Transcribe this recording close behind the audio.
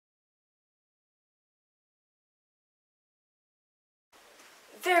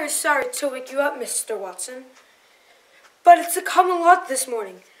very sorry to wake you up, Mr. Watson. But it's a common lot this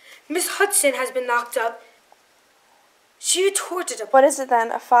morning. Miss Hudson has been knocked up. She retorted a... What is it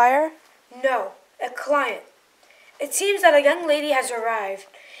then, a fire? No, a client. It seems that a young lady has arrived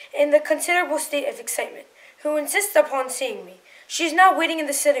in a considerable state of excitement, who insists upon seeing me. She is now waiting in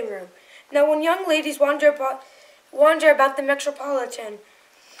the sitting room. Now, when young ladies wander about the Metropolitan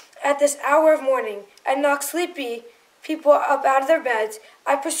at this hour of morning and knock sleepy people up out of their beds,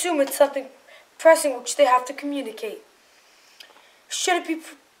 I presume it's something pressing which they have to communicate. Should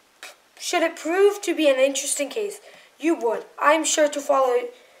it prove to be an interesting case, you would, I am sure, to follow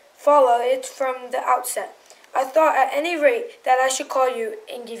it from the outset. I thought at any rate that I should call you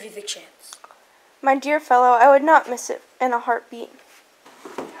and give you the chance. My dear fellow, I would not miss it in a heartbeat.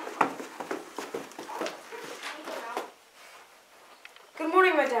 Good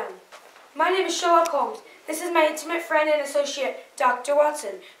morning, madame. My name is Sherlock Holmes. This is my intimate friend and associate, Dr.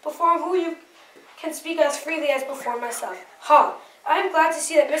 Watson, before whom you can speak as freely as before myself. Ha! I am glad to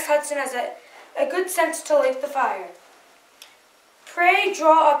see that Miss Hudson has a good sense to light the fire. Pray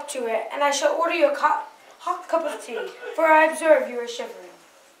draw up to it, and I shall order you a hot cup of tea, for I observe you are shivering.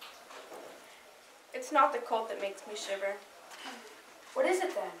 It's not the cold that makes me shiver. What is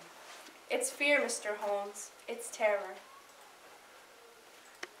it then? It's fear, Mr. Holmes. It's terror.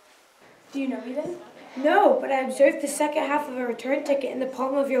 Do you know me then? No, but I observed the second half of a return ticket in the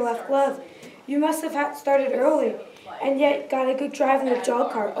palm of your left glove. You must have started early, and yet got a good drive in the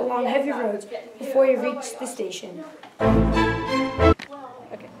jog cart along heavy roads before you reached the station.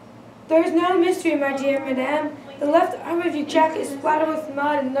 Okay. There is no mystery, my dear madame. The left arm of your jacket is splattered with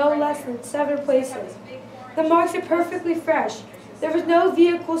mud in no less than 7 places. The marks are perfectly fresh. There is no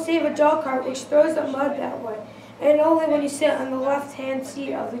vehicle save a jog cart which throws the mud that way, and only when you sit on the left-hand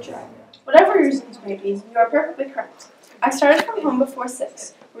seat of the driver. Whatever your reasons may be, you are perfectly correct. I started from home before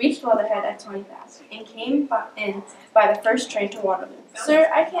 6, reached Leatherhead at 20 past, and came in by the first train to Waterloo. Sir,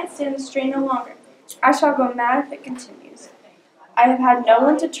 I can't stand this train no longer. I shall go mad if it continues. I have had no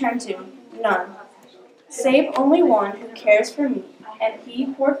one to turn to, none, save only one who cares for me, and he,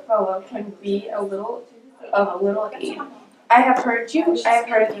 poor fellow, can be of a little aid. I have heard of you,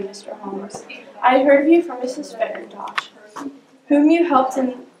 Mr. Holmes. I heard of you from Mrs. Fairtosh, whom you helped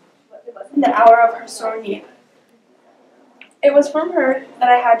in the hour of her sore need. It was from her that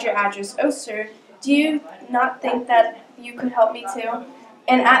I had your address. Oh, sir, do you not think that you could help me too,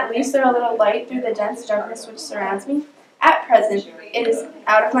 and at least throw a little light through the dense darkness which surrounds me? At present, it is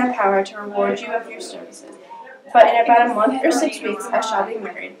out of my power to reward you of your services, but in about a month or 6 weeks I shall be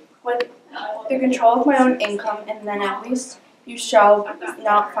married, with the control of my own income, and then at least you shall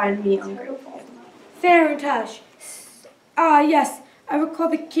not find me ungrateful. Fairtosh. Ah, yes, I recall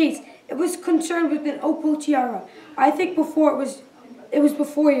the case. It was concerned with an opal tiara. I think it was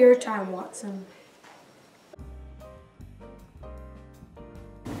before your time, Watson.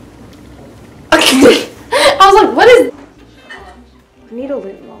 I was like, what is... I need a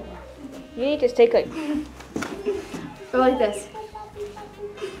lint roller. You need to take like... Or like this.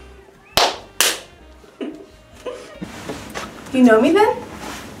 You know me then?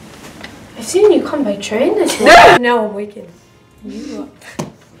 I've seen you come by train this morning. Now I'm waking you up.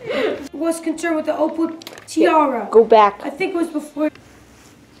 Was concerned with the opal tiara. Go back. I think it was before.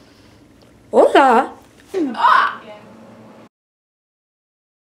 Hola. Ah!